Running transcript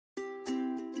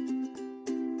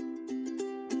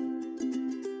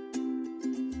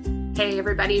Hey,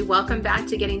 everybody, welcome back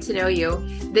to Getting to Know You.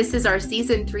 This is our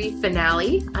season 3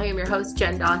 finale. I am your host,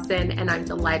 Jen Dawson, and I'm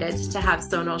delighted to have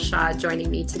Sonal Shah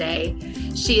joining me today.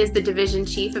 She is the Division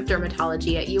Chief of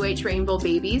Dermatology at UH Rainbow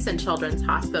Babies and Children's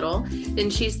Hospital,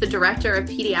 and she's the Director of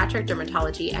Pediatric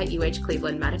Dermatology at UH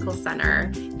Cleveland Medical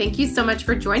Center. Thank you so much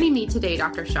for joining me today,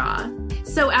 Dr. Shah.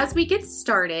 So as we get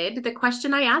started, the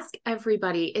question I ask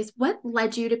everybody is, what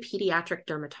led you to pediatric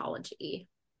dermatology?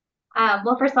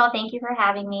 Well, first of all, thank you for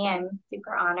having me. I'm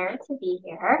super honored to be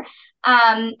here.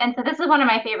 And so this is one of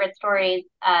my favorite stories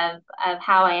of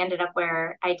how I ended up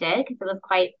where I did because it was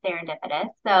quite serendipitous.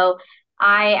 So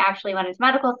I actually went into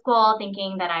medical school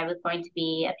thinking that I was going to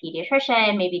be a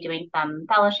pediatrician, maybe doing some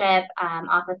fellowship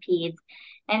off of peds.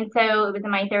 And so it was in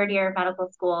my third year of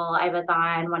medical school. I was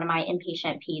on one of my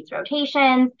inpatient peds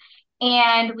rotations,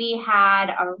 and we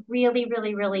had a really,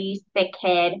 really, really sick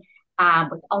kid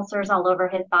with ulcers all over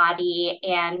his body,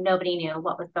 and nobody knew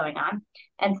what was going on.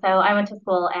 And so I went to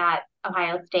school at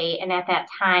Ohio State, and at that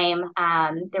time,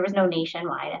 there was no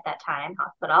nationwide at that time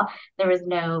hospital. There was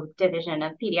no division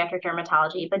of pediatric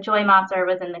dermatology, but Joy Mosser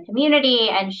was in the community,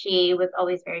 and she was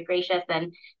always very gracious.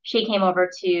 And she came over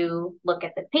to look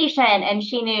at this patient, and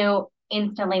she knew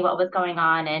instantly what was going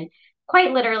on. And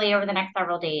quite literally over the next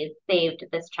several days saved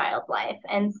this child's life.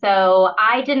 And so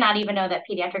I did not even know that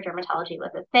pediatric dermatology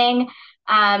was a thing.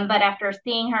 But after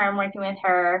seeing her and working with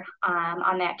her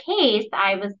on that case,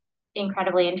 I was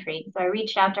incredibly intrigued. So I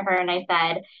reached out to her and I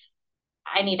said,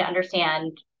 I need to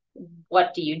understand,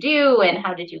 what do you do and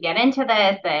how did you get into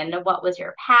this and what was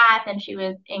your path? And she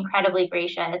was incredibly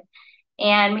gracious.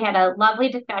 And we had a lovely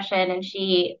discussion, and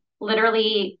she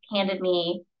literally handed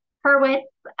me Hurwitz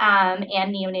and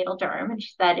neonatal derm. And she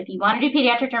said, if you want to do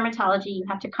pediatric dermatology, you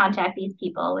have to contact these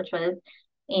people, which was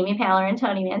Amy Paller and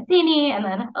Tony Mancini, and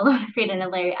then Alona Frieden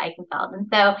and Larry Eichenfeld. And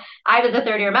so I was a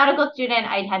third year medical student.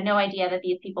 I had no idea that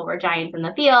these people were giants in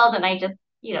the field. And I just,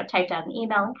 typed out an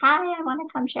email like, hi, I want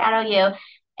to come shadow you.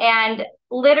 And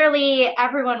literally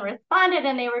everyone responded,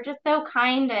 and they were just so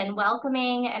kind and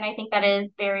welcoming. And I think that is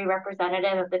very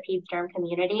representative of the peds derm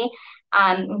community.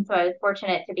 And so I was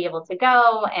fortunate to be able to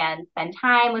go and spend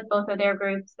time with both of their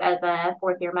groups as a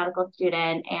fourth year medical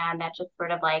student. And that just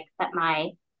sort of like set my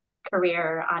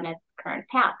career on its current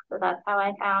path. So that's how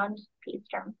I found peds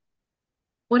derm.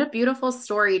 What a beautiful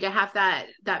story to have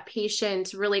that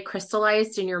patient really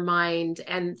crystallized in your mind,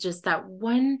 and just that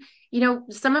one,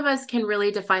 some of us can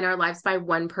really define our lives by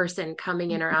one person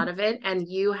coming in or out of it, and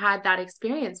you had that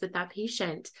experience with that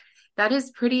patient. That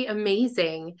is pretty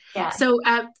amazing. Yeah. So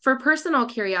for personal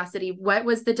curiosity, what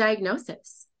was the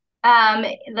diagnosis?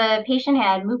 The patient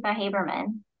had Mufa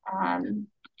Haberman,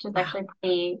 which is Wow. actually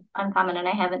pretty uncommon, and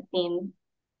I haven't seen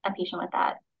a patient with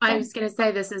that. I So. was going to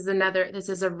say this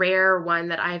is a rare one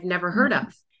that I've never heard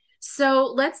of.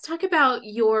 So let's talk about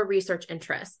your research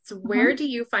interests. Where Mhm. do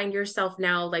you find yourself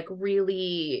now, like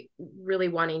really, really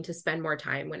wanting to spend more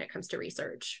time when it comes to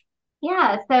research?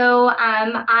 Yeah, so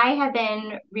I have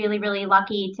been really, really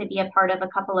lucky to be a part of a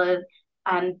couple of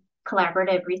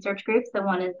collaborative research groups. So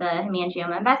one is the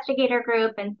hemangioma investigator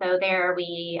group, and so there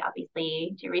we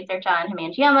obviously do research on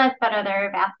hemangiomas, but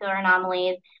other vascular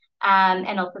anomalies,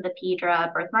 and also the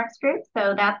PEDRA birthmarks group.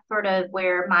 So that's sort of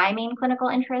where my main clinical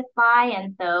interests lie,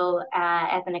 and so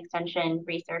as an extension,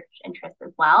 research interest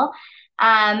as well.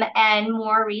 And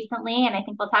more recently, and I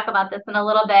think we'll talk about this in a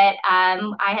little bit,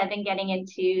 I have been getting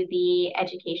into the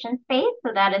education space.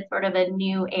 So that is sort of a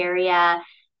new area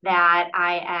that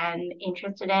I am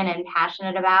interested in and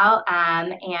passionate about,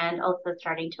 and also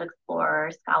starting to explore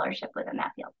scholarship within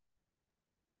that field.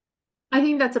 I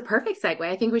think that's a perfect segue.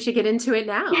 I think we should get into it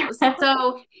now.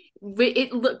 So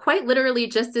quite literally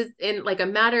just as in like a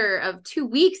matter of 2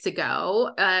 weeks ago,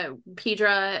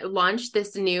 Pedra launched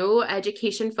this new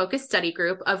education focused study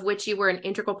group, of which you were an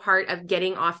integral part of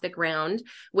getting off the ground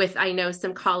with, I know,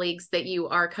 some colleagues that you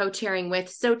are co-chairing with.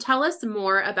 So tell us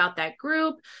more about that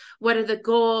group. What are the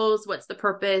goals? What's the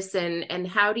purpose? And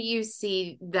how do you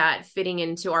see that fitting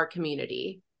into our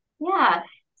community? Yeah.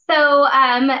 So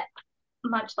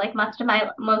much like most of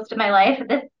my life.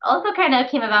 This also kind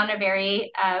of came about in a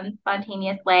very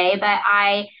spontaneous way, but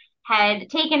I had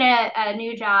taken a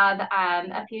new job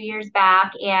a few years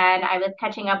back, and I was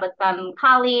catching up with some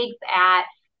colleagues at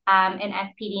an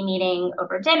SPD meeting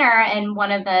over dinner. And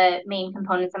one of the main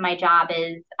components of my job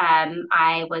is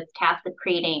I was tasked with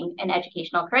creating an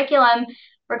educational curriculum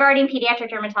regarding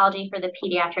pediatric dermatology for the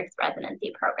pediatrics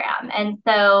residency program. And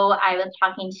so I was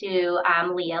talking to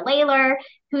Leah Layler,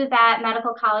 who's at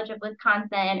Medical College of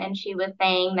Wisconsin, and she was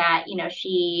saying that,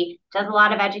 she does a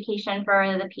lot of education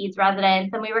for the peds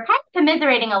residents. And we were kind of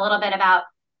commiserating a little bit about,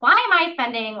 why am I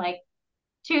spending like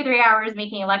 2 or 3 hours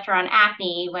making a lecture on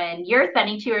acne when you're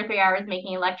spending 2 or 3 hours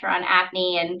making a lecture on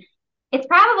acne, and it's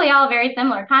probably all very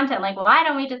similar content. Like, why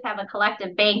don't we just have a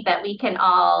collective bank that we can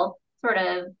all sort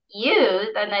of use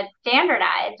and that's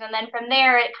standardized? And then from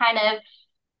there, it kind of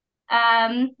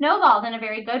snowballed in a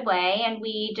very good way. And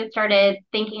we just started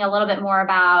thinking a little bit more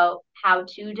about how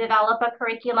to develop a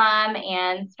curriculum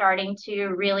and starting to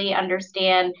really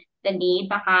understand the need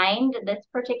behind this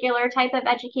particular type of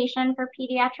education for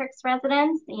pediatrics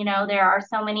residents. You know, there are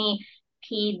so many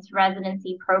PEDS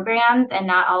residency programs, and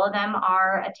not all of them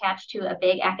are attached to a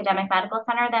big academic medical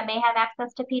center that may have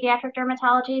access to pediatric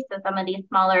dermatology. So some of these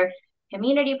smaller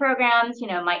community programs, you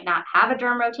know, might not have a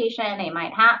derm rotation. They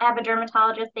might have a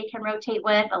dermatologist they can rotate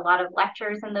with. A lot of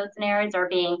lectures in those scenarios are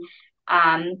being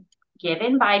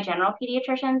given by general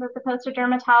pediatricians as opposed to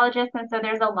dermatologists. And so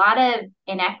there's a lot of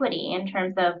inequity in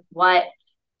terms of what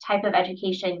type of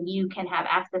education you can have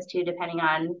access to depending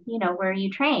on, you know, where you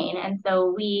train. And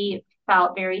so we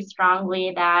felt very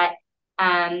strongly that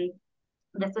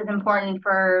this is important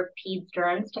for peds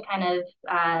derms to kind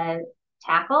of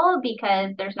tackle,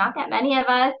 because there's not that many of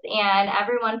us and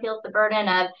everyone feels the burden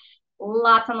of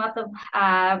lots and lots of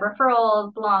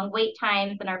referrals, long wait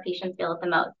times, and our patients feel it the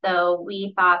most. So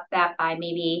we thought that by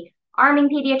maybe arming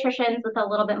pediatricians with a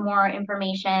little bit more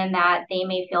information, that they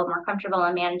may feel more comfortable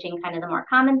in managing kind of the more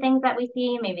common things that we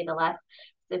see, maybe the less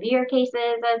severe cases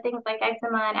of things like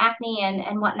eczema and acne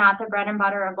and whatnot, the bread and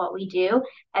butter of what we do.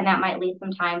 And that might leave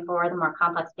some time for the more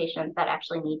complex patients that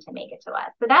actually need to make it to us.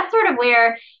 So that's sort of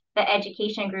where the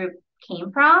education group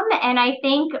came from. And I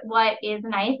think what is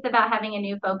nice about having a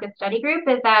new focus study group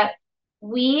is that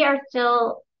we are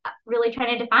still really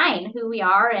trying to define who we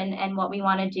are and what we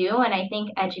want to do. And I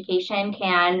think education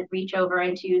can reach over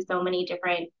into so many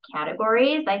different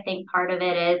categories. I think part of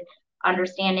it is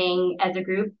understanding as a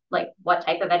group, like what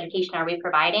type of education are we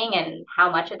providing and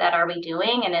how much of that are we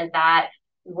doing? And is that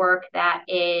work that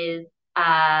is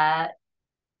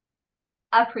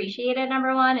appreciated,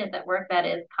 number one? Is it work that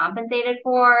is compensated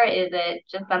for? Is it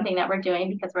just something that we're doing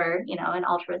because we're, you know, an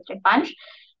altruistic bunch?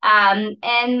 And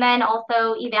then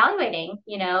also evaluating,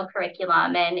 you know,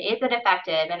 curriculum, and is it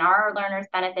effective, and are our learners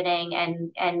benefiting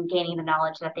and gaining the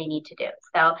knowledge that they need to do?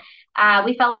 So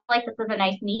we felt like this was a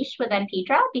nice niche within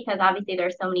Pedra, because obviously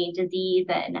there's so many disease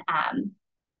and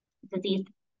disease,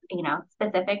 you know,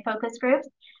 specific focus groups.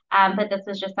 But this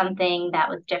was just something that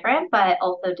was different, but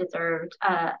also deserved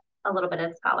a little bit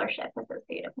of scholarship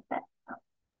associated with it. So.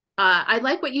 I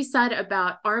like what you said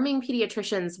about arming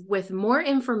pediatricians with more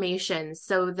information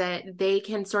so that they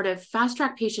can sort of fast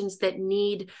track patients that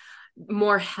need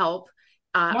more help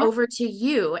Yeah. over to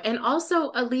you, and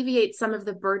also alleviate some of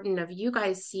the burden of you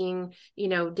guys seeing, you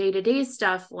know, day-to-day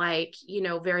stuff like, you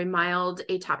know, very mild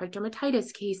atopic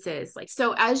dermatitis cases. Like,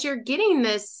 so as you're getting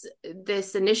this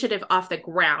initiative off the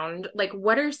ground, like,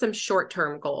 what are some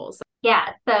short-term goals? Yeah.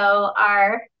 So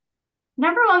our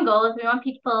number one goal is we want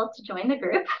people to join the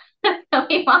group. So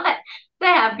we want to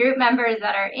have group members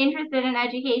that are interested in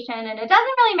education. And it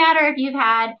doesn't really matter if you've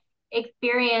had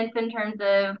experience in terms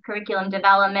of curriculum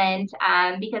development,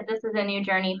 because this is a new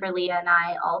journey for Leah and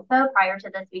I also. Prior to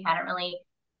this, we hadn't really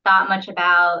thought much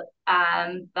about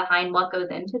behind what goes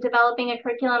into developing a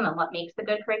curriculum and what makes a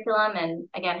good curriculum, and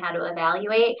again, how to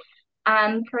evaluate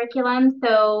curriculum.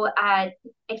 So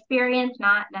experience,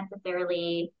 not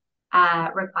necessarily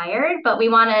required, but we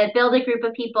want to build a group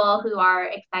of people who are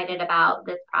excited about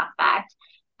this prospect.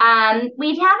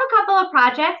 We have a couple of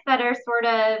projects that are sort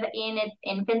of in its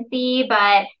infancy,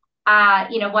 but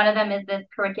you know, one of them is this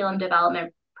curriculum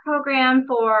development program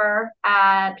for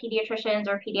pediatricians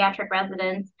or pediatric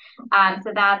residents.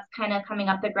 So that's kind of coming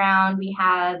up the ground. We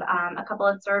have a couple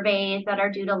of surveys that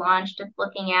are due to launch, just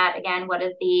looking at, again, what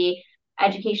is the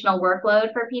educational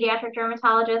workload for pediatric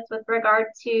dermatologists with regard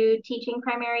to teaching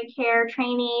primary care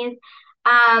trainees.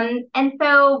 And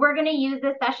so we're going to use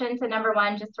this session to, number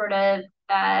one, just sort of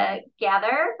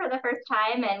gather for the first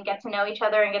time and get to know each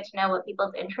other and get to know what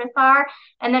people's interests are,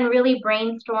 and then really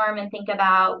brainstorm and think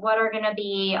about what are going to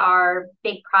be our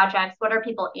big projects, what are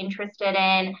people interested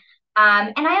in.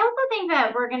 And I also think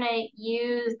that we're going to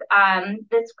use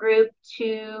this group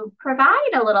to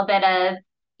provide a little bit of,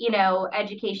 you know,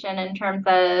 education in terms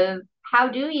of how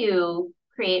do you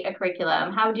create a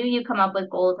curriculum? How do you come up with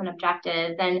goals and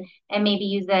objectives, and maybe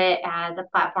use it as a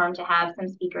platform to have some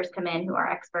speakers come in who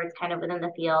are experts kind of within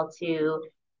the field to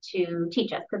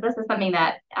teach us, because this is something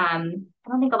that I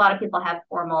don't think a lot of people have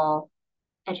formal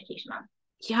education on.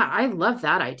 Yeah, I love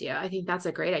that idea. I think that's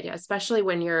a great idea, especially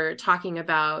when you're talking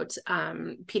about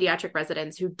pediatric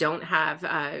residents who don't have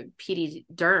PD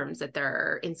derms at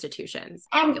their institutions.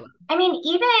 And I mean,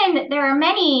 even there are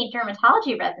many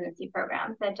dermatology residency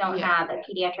programs that don't Yeah, have a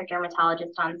pediatric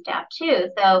dermatologist on staff too.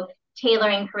 So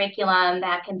tailoring curriculum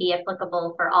that can be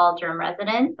applicable for all derm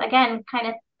residents. Again, kind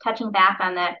of touching back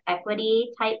on that equity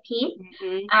type piece,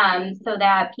 hmm so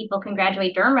that people can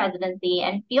graduate derm residency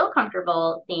and feel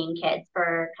comfortable seeing kids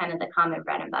for kind of the common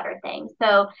bread and butter things.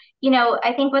 So,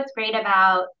 I think what's great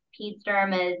about Peds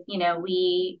Derm is,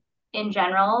 in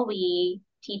general, we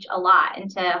teach a lot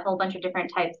into a whole bunch of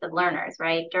different types of learners,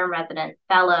 right? Derm residents,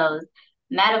 fellows,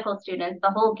 medical students, the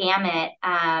whole gamut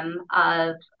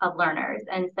of learners.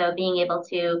 And so being able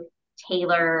to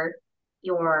tailor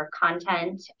your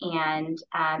content and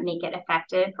make it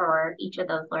effective for each of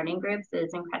those learning groups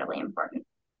is incredibly important.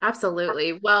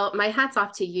 absolutely. Well, my hat's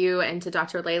off to you and to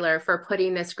Dr. Layler for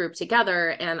putting this group together,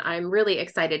 and I'm really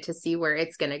excited to see where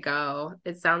it's going to go.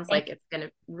 It sounds like it's going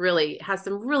to really has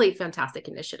some really fantastic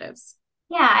initiatives.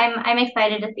 Yeah, I'm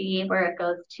excited to see where it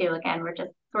goes to. Again, we're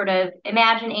just sort of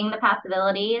imagining the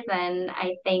possibilities, and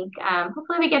I think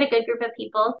hopefully we get a good group of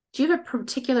people. Do you have a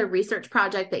particular research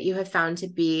project that you have found to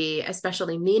be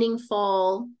especially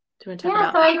meaningful? Do you want to talk Yeah,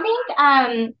 about so that?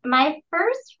 I think my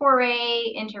first foray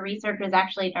into research was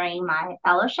actually during my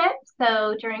fellowship.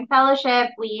 So during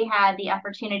fellowship, we had the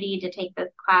opportunity to take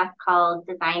this class called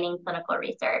Designing Clinical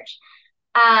Research.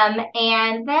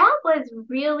 And that was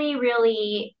really,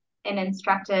 really an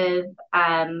instructive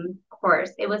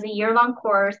course. It was a year-long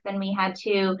course, and we had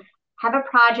to have a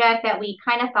project that we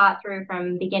kind of thought through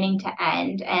from beginning to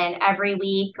end. And every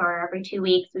week or every 2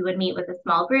 weeks, we would meet with a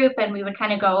small group and we would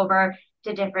kind of go over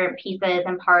to different pieces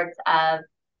and parts of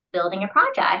building a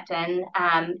project and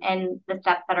the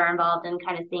steps that are involved in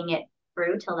kind of seeing it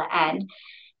through till the end.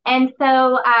 And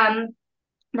so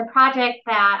the project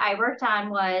that I worked on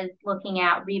was looking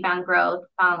at rebound growth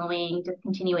following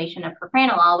discontinuation of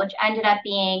propranolol, which ended up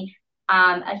being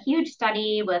a huge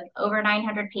study with over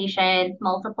 900 patients,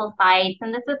 multiple sites.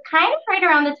 And this was kind of right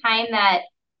around the time that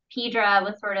Pedra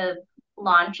was sort of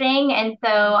launching. And so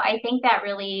I think that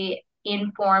really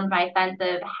informed my sense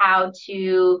of how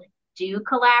to do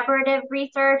collaborative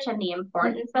research and the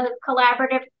importance of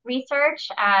collaborative research,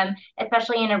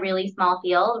 especially in a really small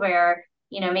field where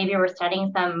maybe we're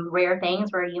studying some rare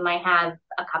things where you might have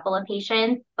a couple of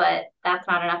patients, but that's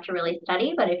not enough to really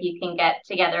study. But if you can get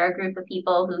together a group of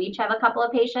people who each have a couple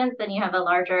of patients, then you have a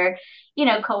larger,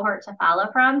 cohort to follow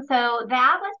from. So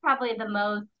that was probably the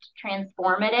most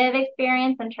transformative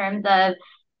experience in terms of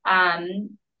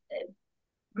um,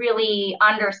 really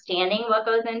understanding what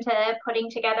goes into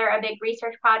putting together a big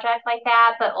research project like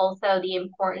that, but also the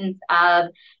importance of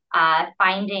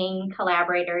finding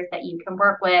collaborators that you can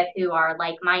work with who are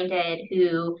like-minded,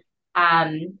 who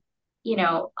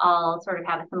all sort of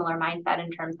have a similar mindset in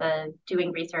terms of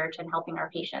doing research and helping our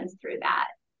patients through that.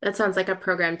 That sounds like a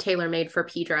program tailor-made for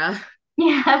Pedra.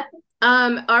 Yeah.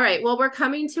 All right. Well, we're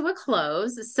coming to a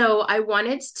close. So I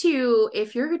wanted to,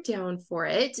 if you're down for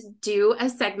it, do a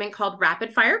segment called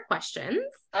Rapid Fire Questions,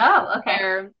 Oh, okay.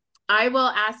 where I will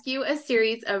ask you a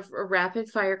series of rapid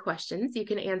fire questions. You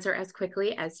can answer as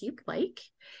quickly as you'd like,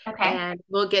 Okay. and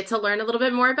we'll get to learn a little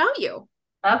bit more about you.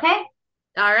 Okay.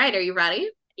 All right. Are you ready?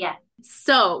 Yeah.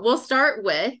 So we'll start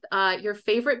with your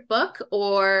favorite book,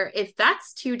 or if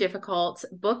that's too difficult,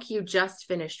 book you just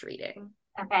finished reading.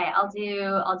 Okay, I'll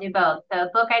do both. So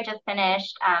book I just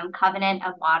finished, Covenant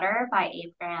of Water by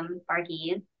Abraham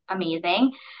Varghese.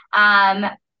 Amazing. Um,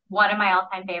 One of my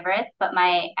all-time favorites, but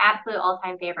my absolute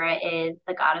all-time favorite is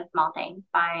The God of Small Things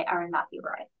by Arundhati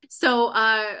Roy. So,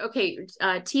 okay,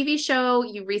 TV show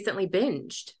you recently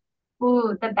binged.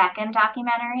 Ooh, the Beckon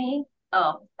documentary.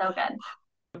 Oh, so good.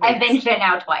 I've Wait, binged it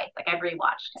now twice. Like I've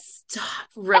rewatched stop.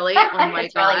 Really? Oh my it.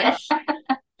 It's really gosh.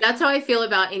 good. That's how I feel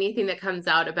about anything that comes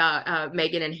out about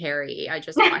Meghan and Harry. I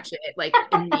just watch it like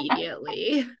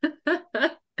immediately.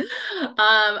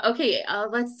 Okay,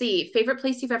 let's see. Favorite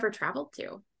place you've ever traveled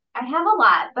to? I have a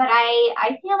lot, but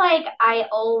I feel like I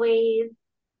always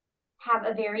have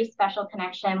a very special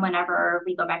connection whenever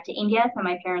we go back to India. So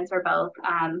my parents are both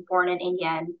born in India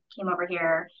and came over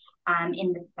here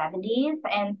in the 70s.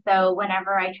 And so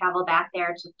whenever I travel back there,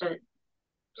 it's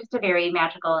just a very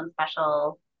magical and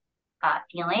special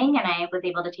feeling. And I was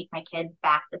able to take my kids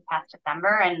back this past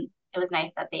December, and it was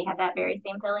nice that they had that very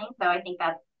same feeling. So I think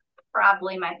that's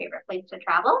probably my favorite place to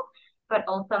travel. But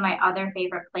also my other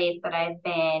favorite place that I've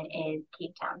been is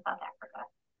Cape Town, South Africa.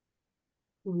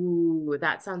 Ooh,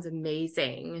 that sounds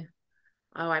amazing.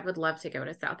 Oh, I would love to go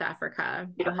to South Africa. I'll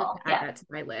have Beautiful. to add Yeah. that to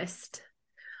my list.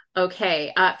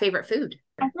 Okay. Favorite food?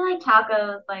 I feel like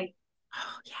tacos, like,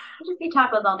 Oh, yeah. I just eat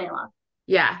tacos all day long.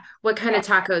 Yeah. What kind Yeah. of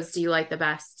tacos do you like the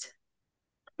best?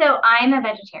 So I'm a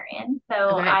vegetarian,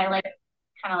 so Okay. I like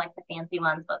kind of like the fancy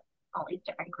ones with all these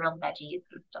different grilled veggies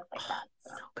and stuff like that.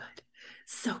 So. So good.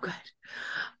 So good.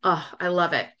 Oh, I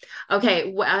love it.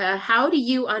 Okay. How do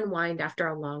you unwind after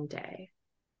a long day?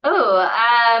 Oh,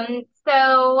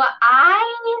 so I'm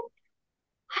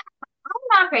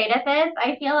not great at this.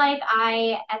 I feel like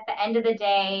at the end of the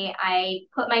day, I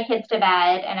put my kids to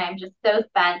bed and I'm just so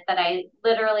spent that I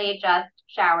literally just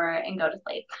shower and go to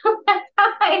sleep.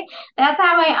 That's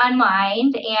how I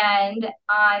unwind. And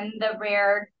on the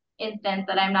rare instance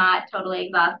that I'm not totally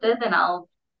exhausted, then I'll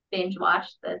binge watch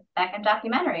the second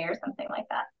documentary or something like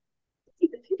that.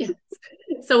 Yes.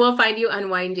 So we'll find you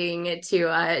unwinding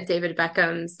to David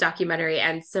Beckham's documentary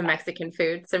and some Mexican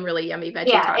food, some really yummy veggie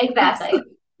Yeah, tacos. exactly.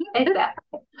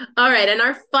 Exactly. All right. And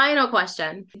our final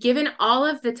question, given all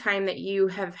of the time that you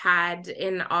have had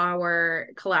in our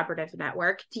collaborative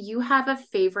network, do you have a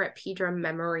favorite Pedra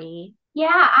memory? Yeah,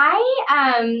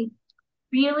 I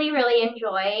really, really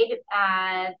enjoyed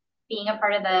being a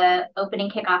part of the opening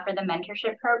kickoff for the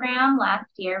mentorship program last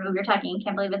year. We were talking,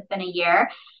 can't believe it's been a year.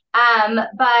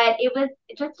 But it was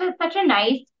just such a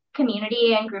nice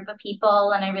community and group of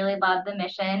people. And I really love the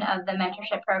mission of the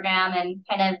mentorship program and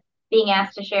kind of being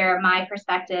asked to share my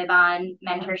perspective on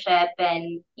mentorship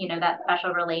and, that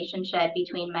special relationship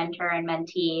between mentor and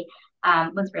mentee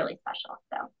was really special.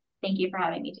 So thank you for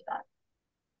having me do that.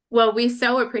 Well, we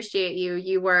so appreciate you.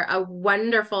 You were a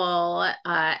wonderful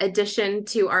addition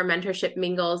to our mentorship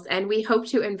mingles, and we hope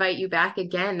to invite you back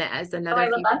again as Oh, another I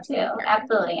would future love to. speaker.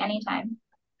 Absolutely. Anytime.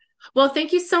 Well,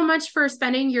 thank you so much for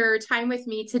spending your time with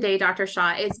me today, Dr.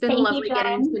 Shaw. It's been Thank you, lovely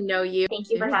getting Jen. to know you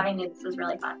Thank you for too. having me. This was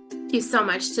really fun. Thank you so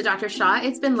much to Dr. Shaw.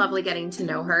 It's been lovely getting to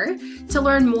know her. To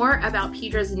learn more about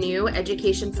Pedra's new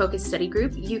education-focused study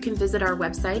group, you can visit our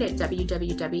website at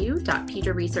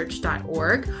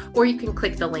www.pedraresearch.org, or you can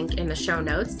click the link in the show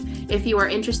notes. If you are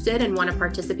interested and want to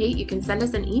participate, you can send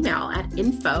us an email at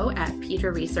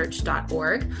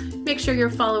info@pedraresearch.org. Make sure you're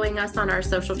following us on our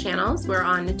social channels. We're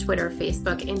on Twitter,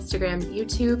 Facebook, Instagram,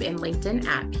 YouTube, and LinkedIn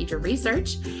at Pedra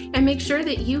Research. And make sure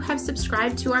that you have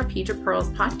subscribed to our Pedra Pearls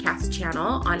podcast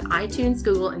channel on iTunes,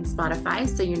 Google, and Spotify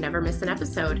so you never miss an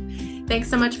episode. Thanks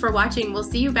so much for watching. We'll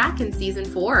see you back in season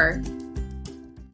 4.